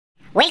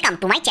Welcome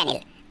to my channel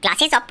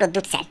classes of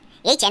Pradyut sir.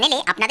 এই চ্যানেলে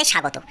আপনাদের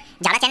স্বাগত।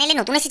 যারা চ্যানেলে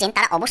নতুন এসেছেন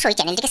তারা অবশ্যই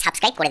চ্যানেলটিকে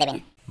সাবস্ক্রাইব করে দেবেন।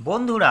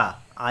 বন্ধুরা,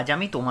 আজ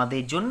আমি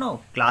তোমাদের জন্য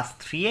ক্লাস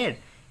 3 এর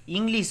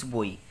ইংলিশ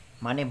বই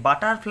মানে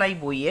বাটারফ্লাই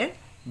বইয়ের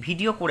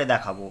ভিডিও করে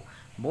দেখাবো।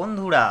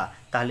 বন্ধুরা,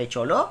 তাহলে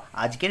চলো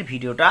আজকের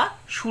ভিডিওটা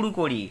শুরু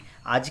করি।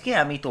 আজকে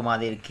আমি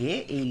তোমাদেরকে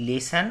এই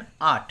লেসন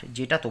 8,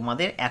 যেটা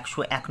তোমাদের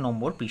 101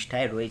 নম্বর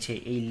পৃষ্ঠায় রয়েছে,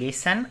 এই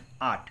lesson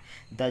 8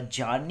 the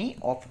journey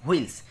of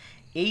wheels,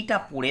 এইটা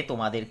পড়ে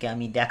তোমাদেরকে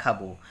আমি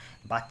দেখাবো।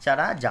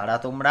 বাচ্চারা, যারা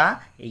তোমরা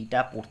এইটা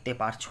পড়তে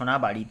পারছো না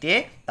বাড়িতে,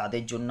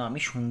 তাদের জন্য আমি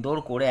সুন্দর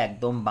করে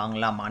একদম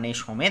বাংলা মানে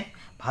সমেত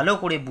ভালো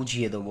করে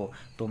বুঝিয়ে দেবো।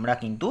 তোমরা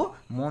কিন্তু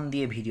মন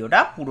দিয়ে ভিডিওটা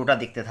পুরোটা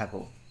দেখতে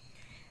থাকো।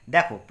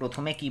 দেখো,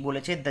 প্রথমে কি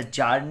বলেছে, দ্য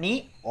জার্নি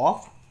অফ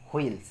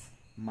হুইলস,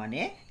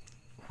 মানে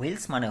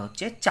হুইলস মানে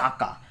হচ্ছে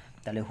চাকা।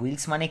 তাহলে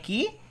হুইলস মানে কি?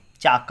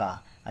 চাকা।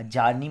 আর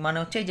জার্নি মানে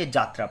হচ্ছে এই যে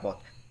যাত্রাপথ।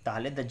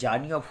 তাহলে দ্য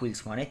জার্নি অফ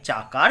হুইলস মানে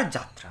চাকার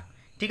যাত্রা।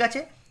 ঠিক আছে,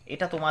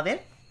 এটা তোমাদের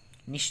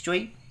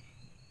নিশ্চয়ই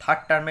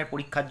থার্ড টার্মের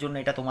পরীক্ষার জন্য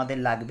এটা তোমাদের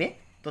লাগবে,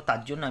 তো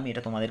তার জন্য আমি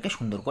এটা তোমাদেরকে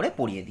সুন্দর করে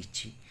পড়িয়ে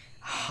দিচ্ছি।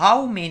 How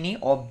many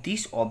of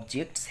this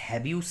objects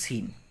have you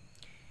seen?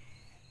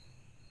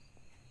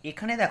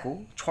 এখানে দেখো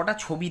 6টা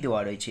ছবি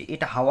দেওয়া রয়েছে।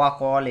 এটা হাওয়া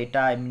কল,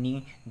 এটা এমনি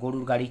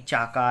গরুর গাড়ির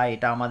চাকা,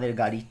 এটা আমাদের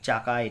গাড়ির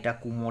চাকা, এটা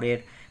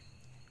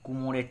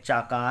কুমোরের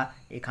চাকা।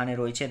 এখানে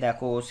রয়েছে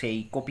দেখো সেই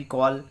কপি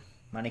কল,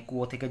 মানে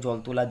কুয়ো থেকে জল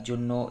তোলার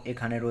জন্য।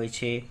 এখানে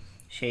রয়েছে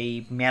সেই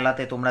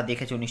মেলাতে তোমরা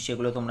দেখেছো নিশ্চয়ই,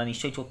 এগুলো তোমরা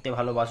নিশ্চয়ই চড়তে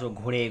ভালোবাসো,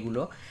 ঘোরে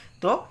এগুলো।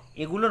 তো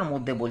এগুলোর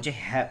মধ্যে বলছে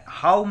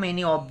how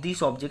many of this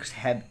objects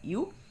have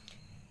you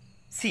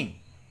seen,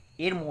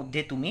 এর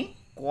মধ্যে তুমি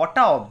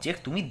কটা অবজেক্ট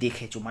তুমি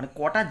দেখেছো, মানে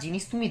কটা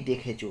জিনিস তুমি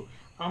দেখেছো।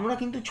 আমরা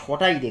কিন্তু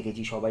 6টাই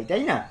দেখেছি সবাই,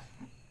 তাই না?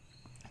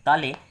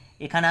 তাহলে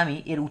এখানে আমি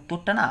এর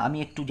উত্তরটা না, আমি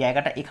একটু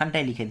জায়গাটা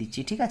এখানটায় লিখে দিচ্ছি,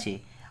 ঠিক আছে?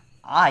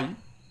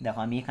 দেখো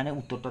আমি এখানে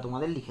উত্তরটা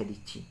তোমাদের লিখে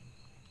দিচ্ছি।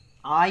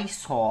 I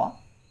saw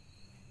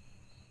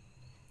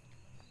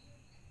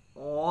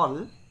all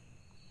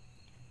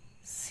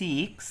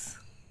 6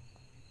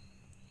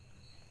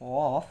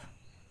 of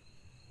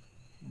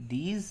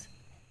these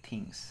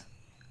things,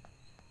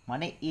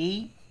 মানে এই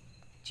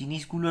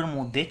জিনিসগুলোর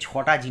মধ্যে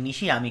 6টা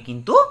জিনিসই আমি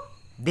কিন্তু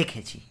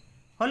দেখেছি।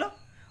 হলো,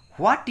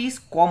 what is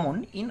common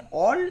in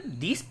all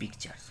this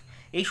pictures,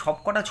 এই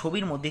সবকটা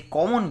ছবির মধ্যে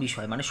কমন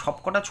বিষয়, মানে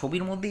সবকটা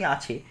ছবির মধ্যেই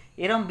আছে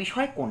এরম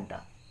বিষয় কোনটা?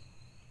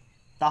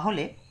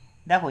 তাহলে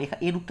দেখো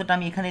এর উত্তরটা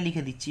আমি এখানে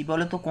লিখে দিচ্ছি।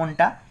 বলো তো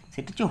কোনটা?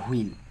 সেটা হচ্ছে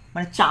হুইল,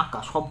 মানে চাকা।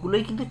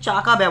 সবগুলোই কিন্তু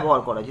চাকা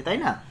ব্যবহার করা হয়েছে, তাই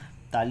না?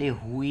 তাহলে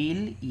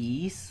wheel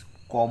is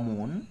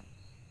common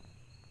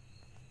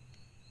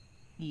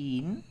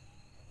in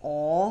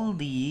all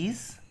this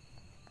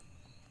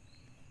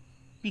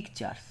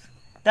pictures.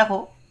 দেখো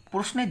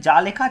প্রশ্নে যা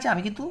লেখা আছে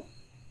আমি কিন্তু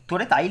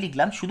ধরে তাই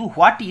লিখলাম, শুধু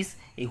হোয়াট ইজ,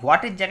 এই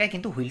হোয়াটের জায়গায়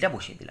কিন্তু হুইলটা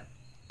বসিয়ে দিলাম।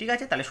 ঠিক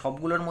আছে, তাহলে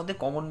সবগুলোর মধ্যে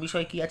কমন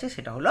বিষয় কি আছে,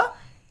 সেটা হলো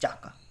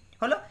চাকা।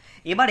 হলো,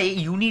 এবারে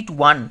ইউনিট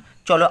 1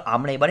 চলো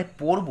আমরা এবারে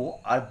পড়বো,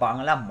 আর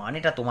বাংলা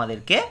মানেটা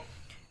তোমাদেরকে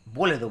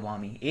বলে দেবো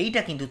আমি।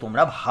 এইটা কিন্তু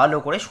তোমরা ভালো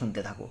করে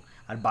শুনতে থাকো,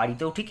 আর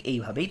বাড়িতেও ঠিক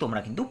এইভাবেই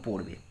তোমরা কিন্তু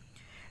পড়বে।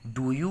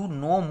 Do you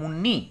know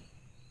Munni?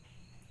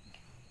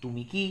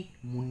 তুমি কি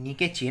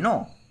মুন্নিকে চেনো?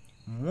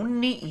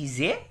 Munni is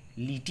a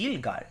little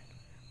girl,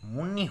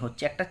 Munni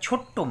হচ্ছে একটা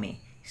ছোট্ট মেয়ে।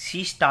 সি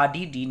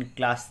স্টাডিড ইন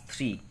ক্লাস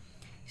 3,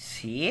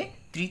 সে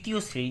 3য়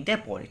শ্রেণীতে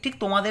পড়ে। ঠিক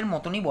তোমাদের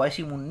মতনই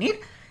বয়সী মুন্নির,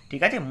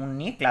 ঠিক আছে?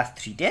 মুন্নি ক্লাস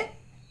 3তে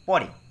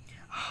পড়ে।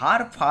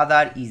 Her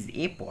father is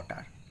a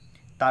Potter,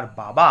 তার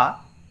বাবা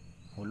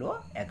হলো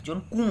একজন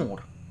কুমোর।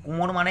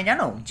 কুমোর মানে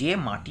জানো, যে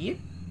মাটির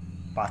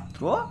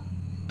পাত্র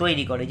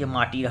তৈরি করে, যে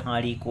মাটির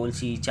হাঁড়ি,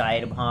 কলসি,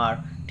 চায়ের ভাঁড়,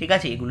 ঠিক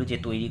আছে, এগুলো যে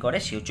তৈরি করে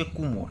সে হচ্ছে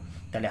কুমোর।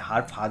 তাহলে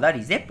her father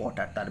is a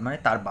Potter, তার মানে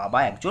তার বাবা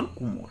একজন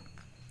কুমোর।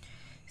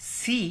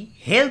 C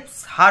helps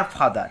her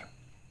father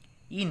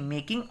in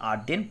making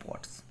আর্দেন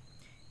pots,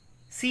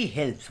 C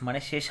helps মানে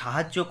সে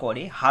সাহায্য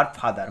করে, হার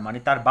ফাদার মানে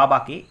তার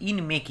বাবাকে, ইন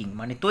মেকিং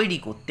মানে তৈরি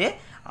করতে,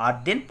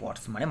 আর্দেন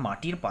পটস মানে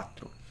মাটির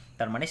পাত্র।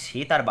 তার মানে সে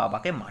তার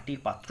বাবাকে মাটির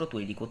পাত্র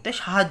তৈরি করতে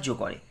সাহায্য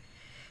করে।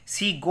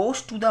 She goes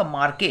to the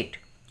market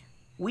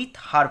with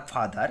her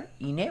father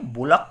in a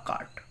bullock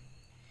cart,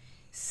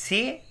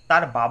 সে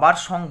তার বাবার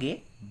সঙ্গে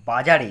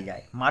বাজারে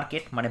যায়।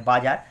 মার্কেট মানে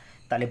বাজার,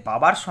 তাহলে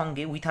বাবার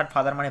সঙ্গে, উইথ হার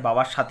ফাদার মানে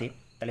বাবার সাথে,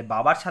 তাহলে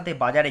বাবার সাথে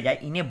বাজারে যায়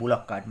ইন এ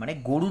বুলক কার্ট মানে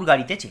গরুর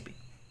গাড়িতে চেপে।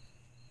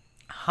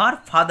 Her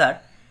father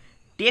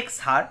text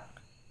her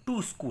to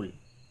school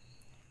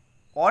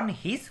on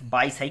his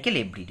bicycle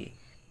everyday,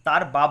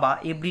 তার বাবা,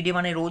 এভরিডে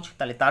মানে রোজ,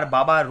 তাহলে তার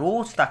বাবা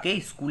রোজ তাকে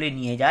স্কুলে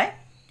নিয়ে যায়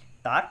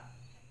তার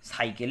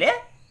সাইকেলে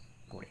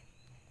করে।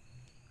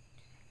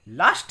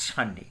 লাস্ট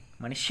সানডে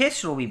মানে শেষ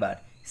রবিবার,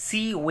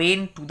 C went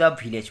to the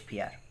village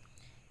fair,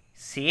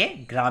 সে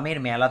গ্রামের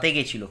মেলাতে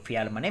গেছিল।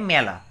 ফেয়ার মানে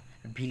মেলা,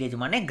 ভিলেজ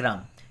মানে গ্রাম,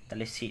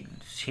 তাহলে সে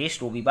শেষ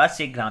রবিবার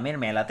সে গ্রামের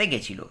মেলাতে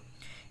গেছিল।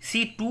 C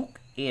took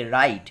A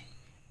ride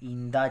in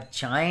the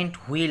giant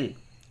wheel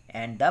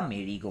and the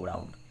Mary go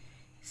round,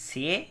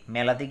 সে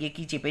মেলাতে গিয়ে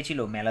কী চেপেছিল?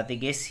 মেলাতে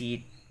গিয়ে সি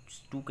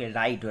টুক এ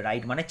রাইড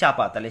মানে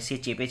চাপা, তাহলে সে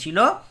চেপেছিল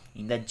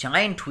ইন দ্য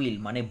জায়েন্ট হুইল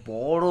মানে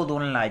বড়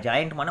দোলনায়।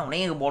 জায়েন্ট মানে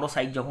অনেক বড়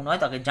সাইজ যখন হয়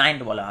তাকে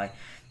জায়েন্ট বলা হয়।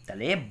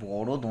 তাহলে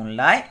বড়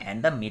দোলনায় অ্যান্ড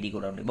দ্য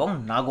মেরিগোরাউন্ড, এবং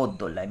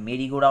নাগরদোলনায়।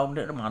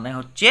 মেরিগোরাউন্ডের মানে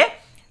হচ্ছে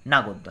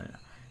নাগরদোলনা।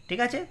 ঠিক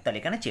আছে, তাহলে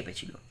এখানে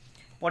চেপেছিল।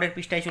 পরের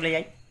পৃষ্ঠায় চলে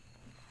যাই।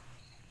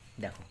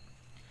 দেখো,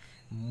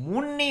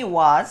 Munni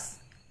was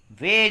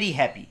very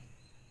happy.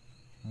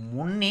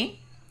 Munni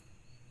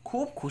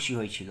খুব খুশি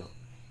হয়েছিল।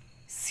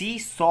 C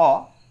saw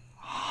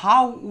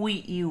how we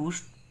use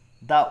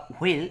the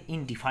wheel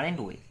in different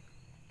way.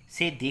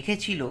 সে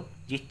দেখেছিল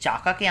যে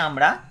চাকাকে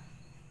আমরা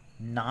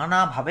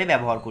নানাভাবে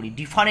ব্যবহার করি।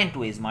 ডিফারেন্ট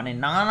ওয়েজ মানে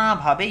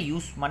নানাভাবে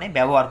ইউজ, মানে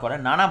ব্যবহার করা,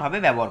 নানাভাবে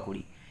ব্যবহার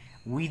করি।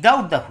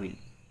 উইদাউট দ্য হুইল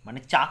মানে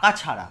চাকা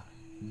ছাড়া,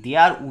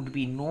 there would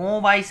be no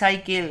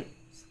bicycle,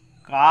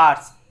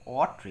 curse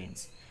or trains.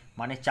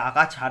 মানে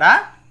চাকা ছাড়া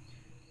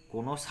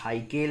কোনো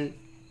সাইকেল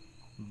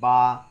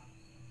বা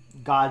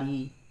গাড়ি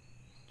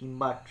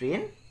কিংবা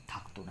ট্রেন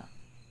থাকতো না,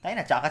 তাই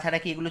না? চাকা ছাড়া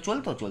কি এগুলো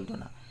চলতো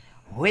না।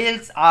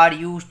 Wheels are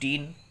used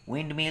in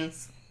wind mills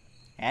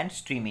and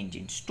stream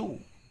engines two.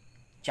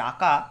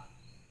 চাকা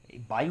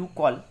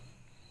বায়ুকল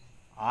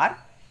আর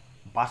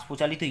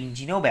বাষ্পচালিত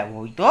ইঞ্জিনেও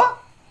ব্যবহৃত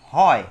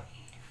হয়।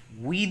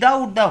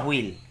 Without the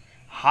wheel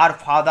her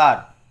father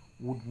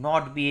would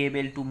not be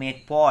able to make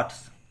pots.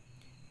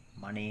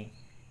 মানে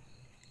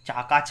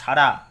চাকা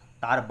ছাড়া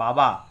তার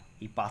বাবা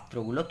এই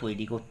পাত্রগুলো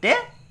তৈরি করতে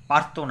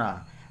পারতো না।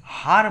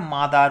 Her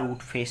mother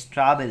would face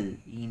travel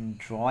in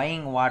drawing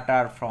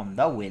water from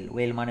the well.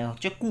 Well মানে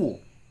হচ্ছে কুয়ো,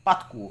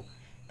 পাতকুয়ো।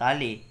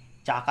 তাহলে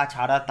চাকা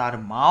ছাড়া তার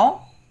মাও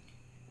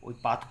ওই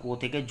পাতকুয়ো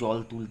থেকে জল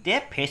তুলতে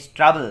ফেস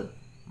ট্রাভেল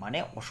মানে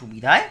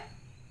অসুবিধায়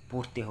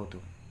পড়তে হতো।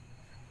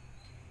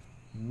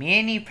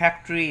 Many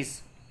factories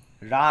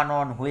run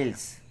on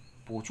wheels.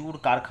 প্রচুর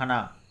কারখানা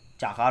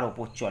চাকার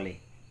ওপর চলে।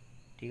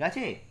 ঠিক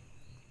আছে,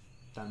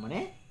 তার মানে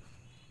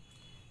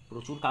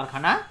প্রচুর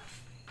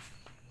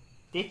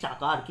কারখানাতে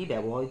চাকা আর কি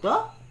ব্যবহৃত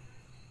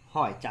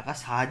হয়, চাকার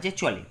সাহায্যে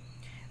চলে।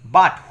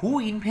 But who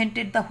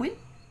invented the wheel?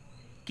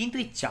 কিন্তু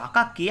এই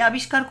চাকা কে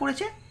আবিষ্কার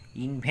করেছে?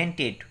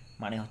 ইনভেন্টেড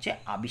মানে হচ্ছে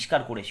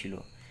আবিষ্কার করেছিল।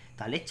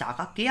 তাহলে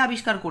চাকা কে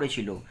আবিষ্কার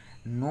করেছিল?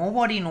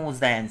 Nobody knows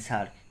the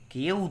answer.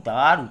 কেউ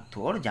তার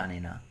উত্তর জানে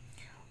না।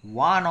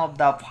 One of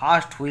the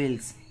first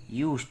wheels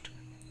used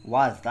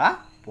was the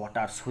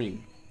potter's wheel.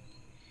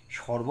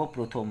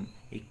 সর্বপ্রথম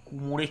এই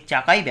কুমোরের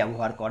চাকাই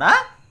ব্যবহার করা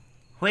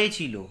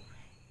হয়েছিল।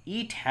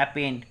 It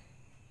happened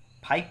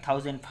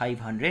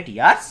 5500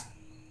 years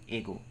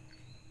ago.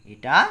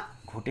 এটা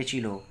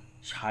ঘটেছিল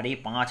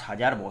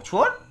 5500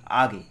 বছর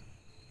আগে।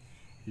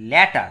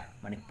 ল্যাটার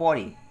মানে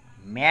পরে,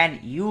 man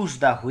use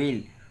the wheel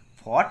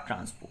for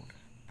transport.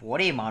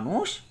 পরে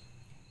মানুষ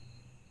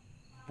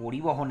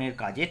পরিবহনের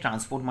কাজে,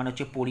 ট্রান্সপোর্ট মানে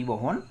হচ্ছে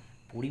পরিবহন,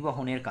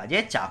 পরিবহনের কাজে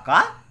চাকা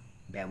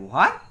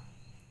ব্যবহার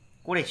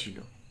করেছিল।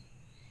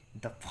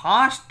 The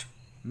first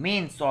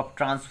means of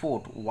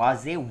transport was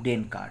A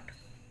wooden cart.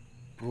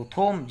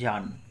 প্রথম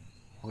যান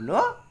হলো,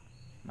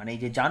 মানে এই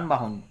যে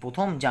যানবাহন,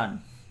 প্রথম যান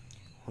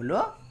হলো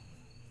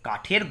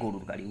কাঠের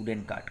গরুর গাড়ি,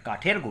 উডেন কার্ট,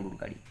 কাঠের গরুর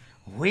গাড়ি।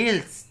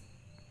 Wheels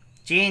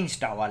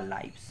changed our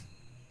lives.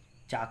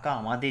 চাকা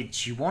আমাদের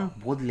জীবন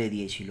বদলে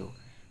দিয়েছিল।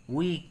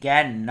 We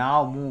can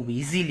now move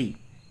easily.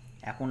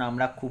 এখন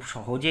আমরা খুব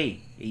সহজেই,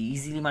 এই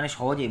ইজিলি মানে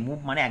সহজেই, মুভ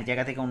মানে এক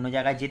জায়গা থেকে অন্য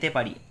জায়গায় যেতে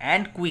পারি,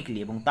 অ্যান্ড কুইকলি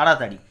এবং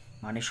তাড়াতাড়ি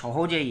মানে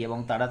সহজেই এবং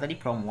তাড়াতাড়ি,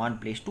 from one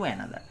place to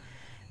another.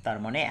 তার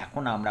মানে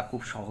এখন আমরা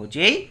খুব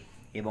সহজেই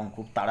এবং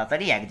খুব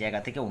তাড়াতাড়ি এক জায়গা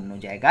থেকে অন্য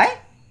জায়গায়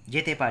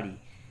যেতে পারি।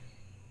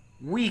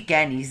 We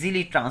can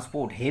easily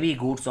transport heavy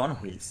goods on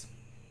wheels.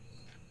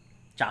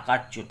 চাকার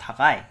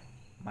থাকায়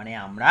মানে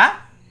আমরা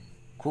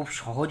খুব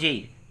সহজেই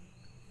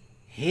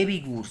হেভি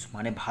গুডস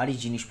মানে ভারী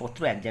জিনিসপত্র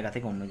এক জায়গা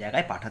থেকে অন্য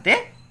জায়গায় পাঠাতে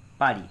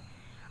পারি।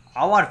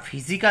 Hour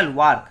physical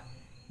work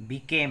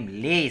became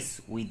less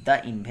with the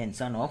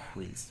invention of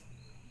wheels.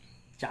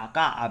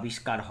 চাকা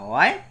আবিষ্কার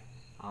হওয়ায়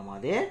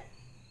আমাদের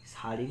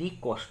শারীরিক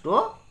কষ্ট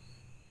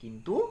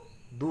কিন্তু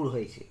দূর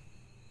হয়েছে।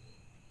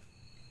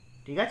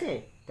 ঠিক আছে,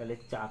 তাহলে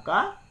চাকা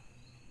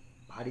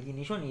ভারী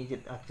জিনিসও নিয়ে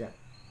যেতে, আচ্ছা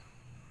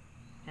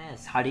হ্যাঁ,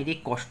 শারীরিক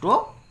কষ্ট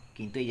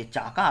কিন্তু এই যে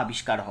চাকা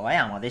আবিষ্কার হওয়ায়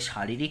আমাদের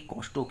শারীরিক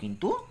কষ্ট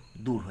কিন্তু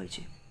দূর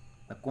হয়েছে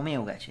বা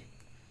কমেও গেছে।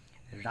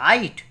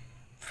 Right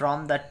from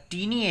the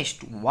টিনিয়েস্ট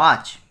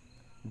watch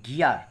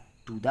gear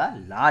to the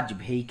large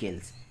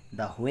vehicles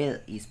the wheel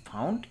is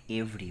found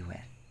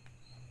everywhere.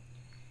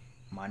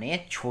 মানে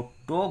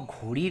ছোট্ট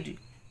ঘড়ির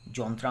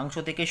যন্ত্রাংশ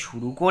থেকে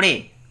শুরু করে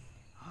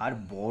আর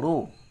বড়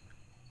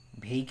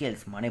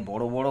ভেহিকেলস মানে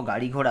বড় বড়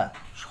গাড়ি ঘোড়া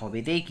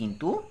সবেতেই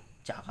কিন্তু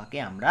চাকাকে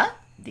আমরা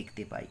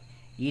দেখতে পাই।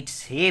 ইট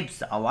সেভস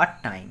আওয়ার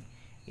টাইম।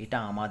 এটা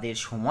আমাদের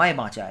সময়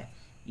বাঁচায়।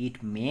 It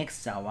makes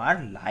our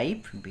life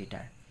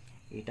better.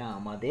 এটা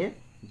আমাদের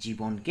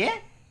জীবনকে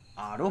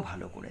আরও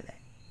ভালো করে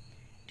দেয়।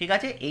 ঠিক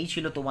আছে, এই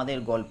ছিল তোমাদের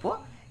গল্প।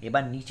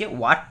 এবার নিচে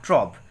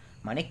ওয়ার্ডট্রব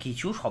মানে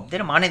কিছু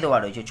শব্দের মানে দেওয়া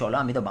রয়েছে। চলো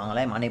আমি তো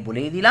বাংলায় মানে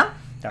বলেই দিলাম,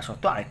 তা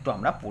সত্ত্বেও আরেকটু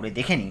আমরা পড়ে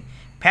দেখে নিই।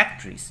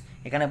 ফ্যাক্টরিজ,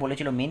 এখানে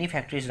বলেছিল many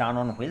factories run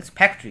on wheels.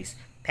 Factories,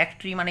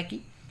 factory মানে কি?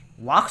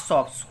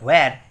 ওয়ার্কশপস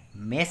হোয়ার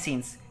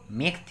মেশিনস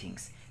মেক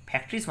থিংস।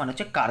 ফ্যাক্টরিজ মানে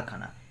হচ্ছে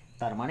কারখানা,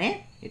 তার মানে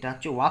এটা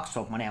হচ্ছে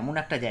ওয়ার্কশপ মানে এমন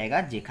একটা জায়গা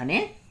যেখানে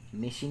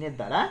মেশিনের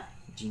দ্বারা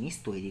জিনিস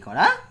তৈরি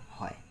করা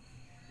হয়।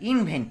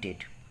 ইনভেন্টেড,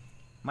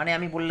 মানে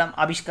আমি বললাম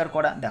আবিষ্কার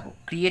করা, দেখো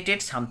ক্রিয়েটেড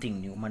সামথিং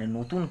নিউ মানে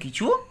নতুন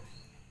কিছু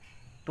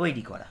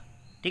তৈরি করা,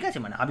 ঠিক আছে,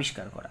 মানে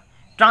আবিষ্কার করা।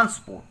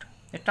 ট্রান্সপোর্ট,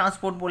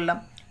 ট্রান্সপোর্ট বললাম,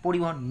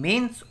 পরিবহন,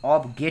 men's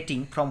of getting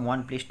from one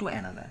place to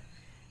another,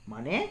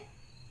 মানে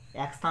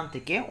এক স্থান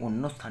থেকে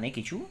অন্য স্থানে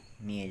কিছু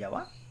নিয়ে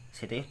যাওয়া,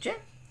 সেটাই হচ্ছে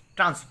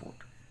ট্রান্সপোর্ট।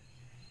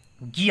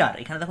 গিয়ার,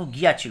 এখানে দেখো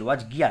গিয়ার ছিল,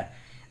 ওয়াজ gear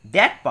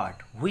that part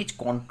which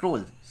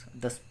controls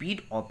the speed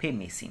of A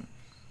machine.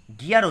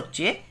 Gear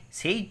হচ্ছে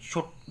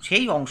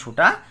সেই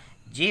অংশটা,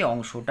 যে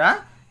অংশটা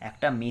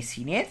একটা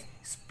মেশিনের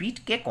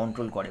স্পিডকে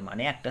কন্ট্রোল করে,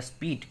 মানে একটা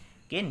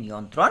স্পিডকে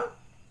নিয়ন্ত্রণ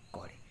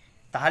করে।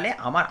 তাহলে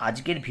আমার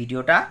আজকের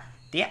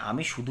ভিডিওটাতে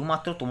আমি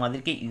শুধুমাত্র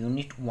তোমাদেরকে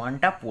ইউনিট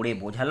 1টা পড়ে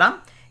বোঝালাম,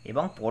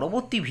 এবং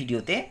পরবর্তী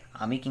ভিডিওতে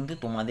আমি কিন্তু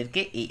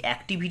তোমাদেরকে এই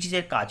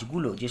অ্যাক্টিভিটিসের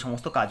কাজগুলো, যে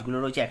সমস্ত কাজগুলো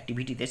রয়েছে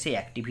অ্যাক্টিভিটিতে, সেই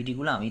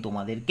অ্যাক্টিভিটিগুলো আমি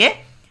তোমাদেরকে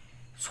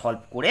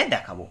সলভ করে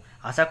দেখাবো।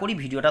 আশা করি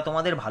ভিডিওটা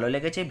তোমাদের ভালো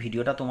লেগেছে,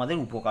 ভিডিওটা তোমাদের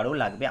উপকারও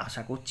লাগবে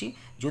আশা করছি।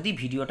 যদি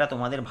ভিডিওটা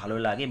তোমাদের ভালো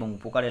লাগে এবং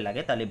উপকারে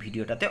লাগে তাহলে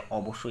ভিডিওটাতে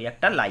অবশ্যই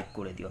একটা লাইক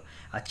করে দিও,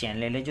 আর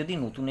চ্যানেলে যদি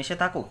নতুন এসে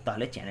থাকো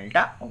তাহলে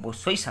চ্যানেলটা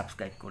অবশ্যই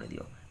সাবস্ক্রাইব করে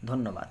দিও।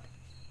 ধন্যবাদ।